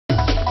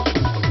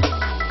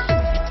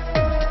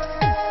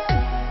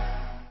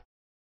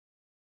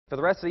For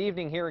the rest of the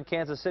evening here in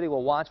Kansas City,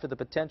 we'll watch for the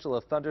potential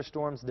of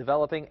thunderstorms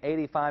developing.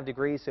 85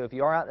 degrees, so if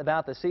you are out and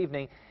about this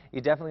evening, you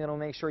definitely want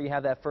to make sure you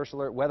have that First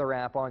Alert weather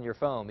app on your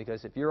phone,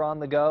 because if you're on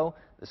the go,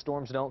 the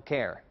storms don't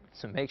care.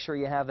 So make sure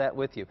you have that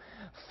with you.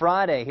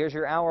 Friday, here's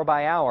your hour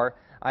by hour.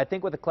 I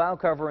think with the cloud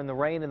cover and the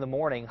rain in the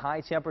morning, high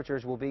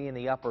temperatures will be in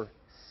the upper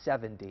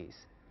 70s.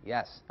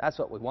 Yes, that's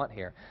what we want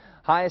here.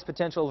 Highest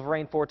potential of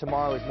rain for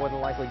tomorrow is more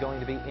than likely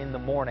going to be in the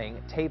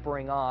morning,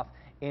 tapering off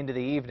into the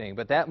evening.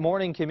 But that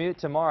morning commute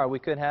tomorrow, we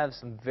could have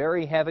some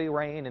very heavy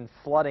rain and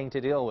flooding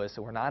to deal with,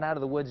 so we're not out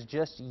of the woods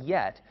just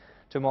yet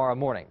tomorrow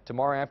morning.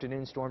 Tomorrow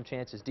afternoon, storm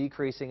chances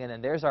decreasing, and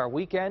then there's our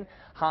weekend.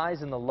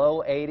 Highs in the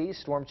low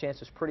 80s. Storm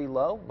chances pretty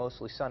low,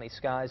 mostly sunny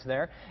skies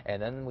there. And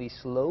then we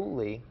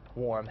slowly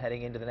warm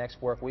heading into the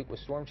next work week, with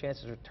storm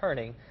chances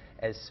returning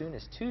as soon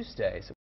as Tuesday. So